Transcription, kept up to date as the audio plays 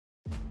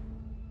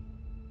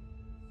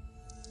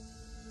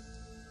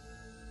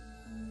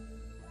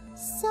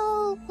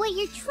So, what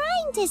you're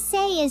trying to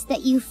say is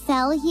that you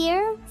fell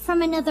here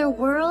from another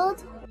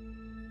world?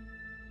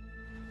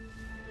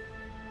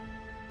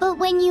 But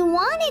when you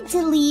wanted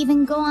to leave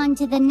and go on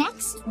to the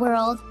next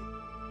world,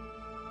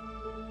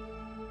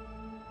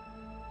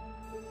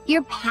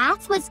 your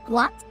path was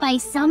blocked by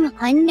some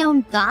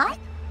unknown god?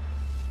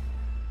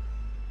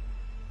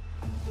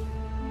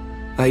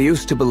 I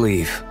used to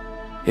believe,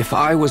 if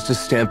I was to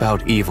stamp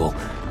out evil,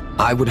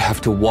 I would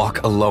have to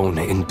walk alone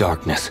in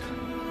darkness.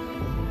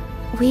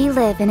 We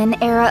live in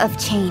an era of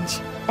change,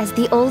 as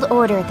the old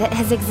order that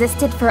has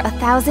existed for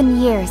 1,000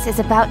 years is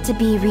about to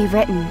be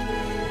rewritten.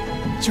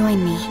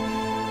 Join me.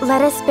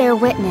 Let us bear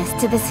witness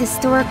to this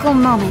historical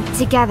moment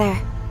together.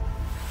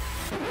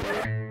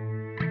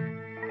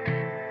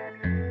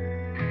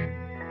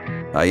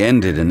 I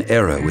ended an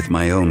era with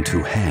my own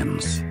 2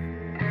 hands.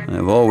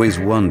 I've always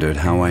wondered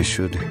how I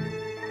should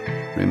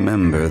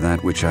remember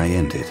that which I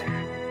ended.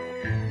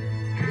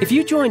 If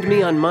you joined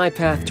me on my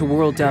path to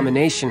world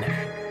domination,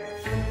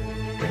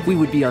 we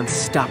would be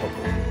unstoppable.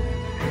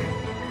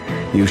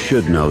 You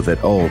should know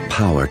that all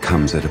power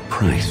comes at a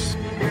price.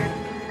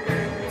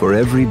 For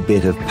every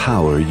bit of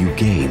power you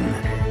gain,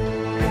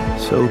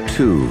 so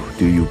too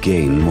do you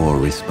gain more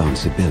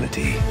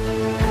responsibility.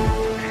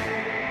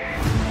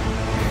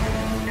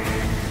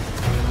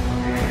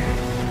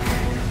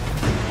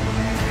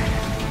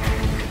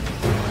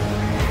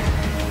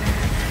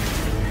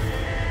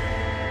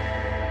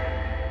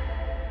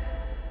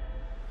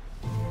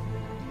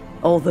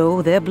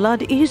 Although their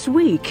blood is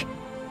weak,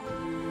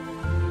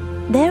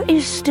 there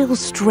is still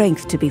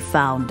strength to be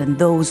found in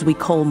those we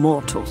call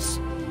mortals.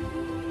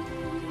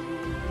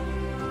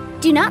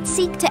 Do not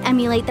seek to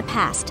emulate the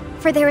past,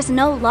 for there is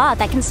no law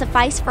that can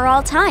suffice for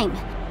all time.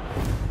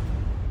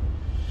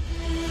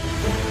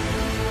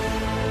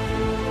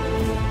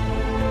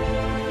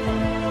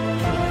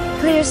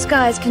 Clear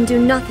skies can do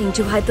nothing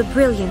to hide the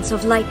brilliance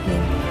of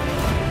lightning.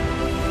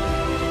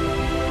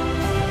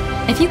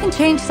 If you can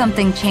change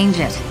something, change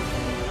it.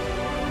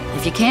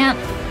 If you can't,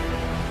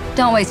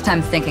 don't waste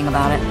time thinking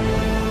about it.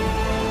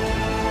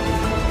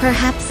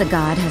 Perhaps a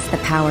god has the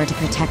power to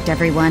protect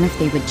everyone if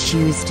they would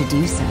choose to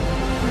do so.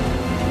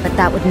 But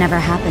that would never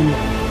happen.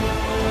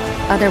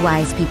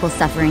 Otherwise, people's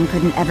suffering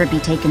couldn't ever be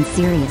taken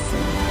seriously.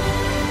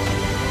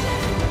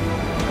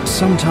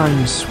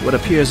 Sometimes, what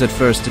appears at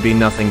first to be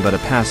nothing but a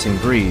passing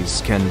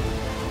breeze can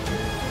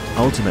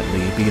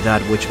ultimately be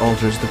that which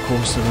alters the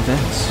course of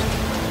events.